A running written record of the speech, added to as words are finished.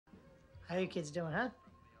How you kids doing, huh?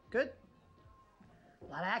 Good? A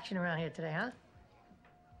lot of action around here today, huh?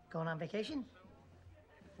 Going on vacation?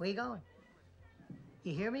 Where you going?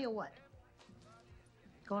 You hear me or what?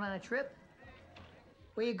 Going on a trip?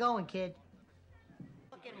 Where you going, kid?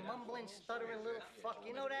 Fucking mumbling, stuttering little fuck,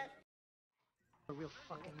 you know that? A real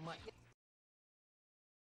fucking mutt.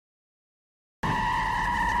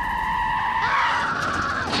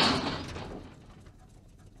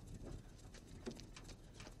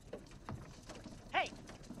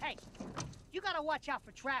 Hey, you gotta watch out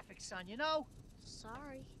for traffic, son, you know?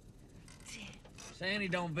 Sorry. Sandy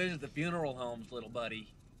don't visit the funeral homes, little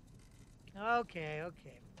buddy. Okay.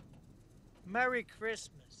 Merry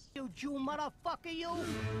Christmas. You Jew motherfucker, you!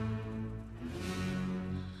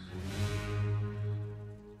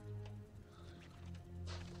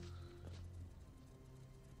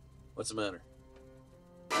 What's the matter?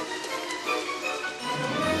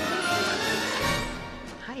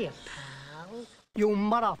 Hiya, pal. You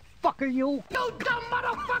motherfucker, you! You dumb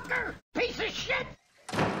motherfucker! Piece of shit!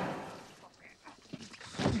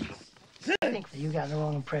 I think you got the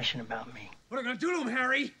wrong impression about me. What are you gonna do to him,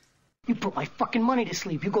 Harry? You put my fucking money to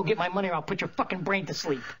sleep. You go get my money or I'll put your fucking brain to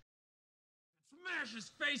sleep. Smash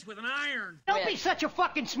his face with an iron. Don't be such a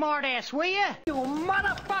fucking smartass, will ya? You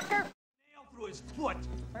motherfucker! Nail through his foot.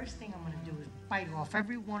 First thing I'm gonna do is bite off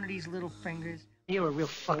every one of these little fingers. You're a real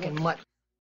fucking mutt.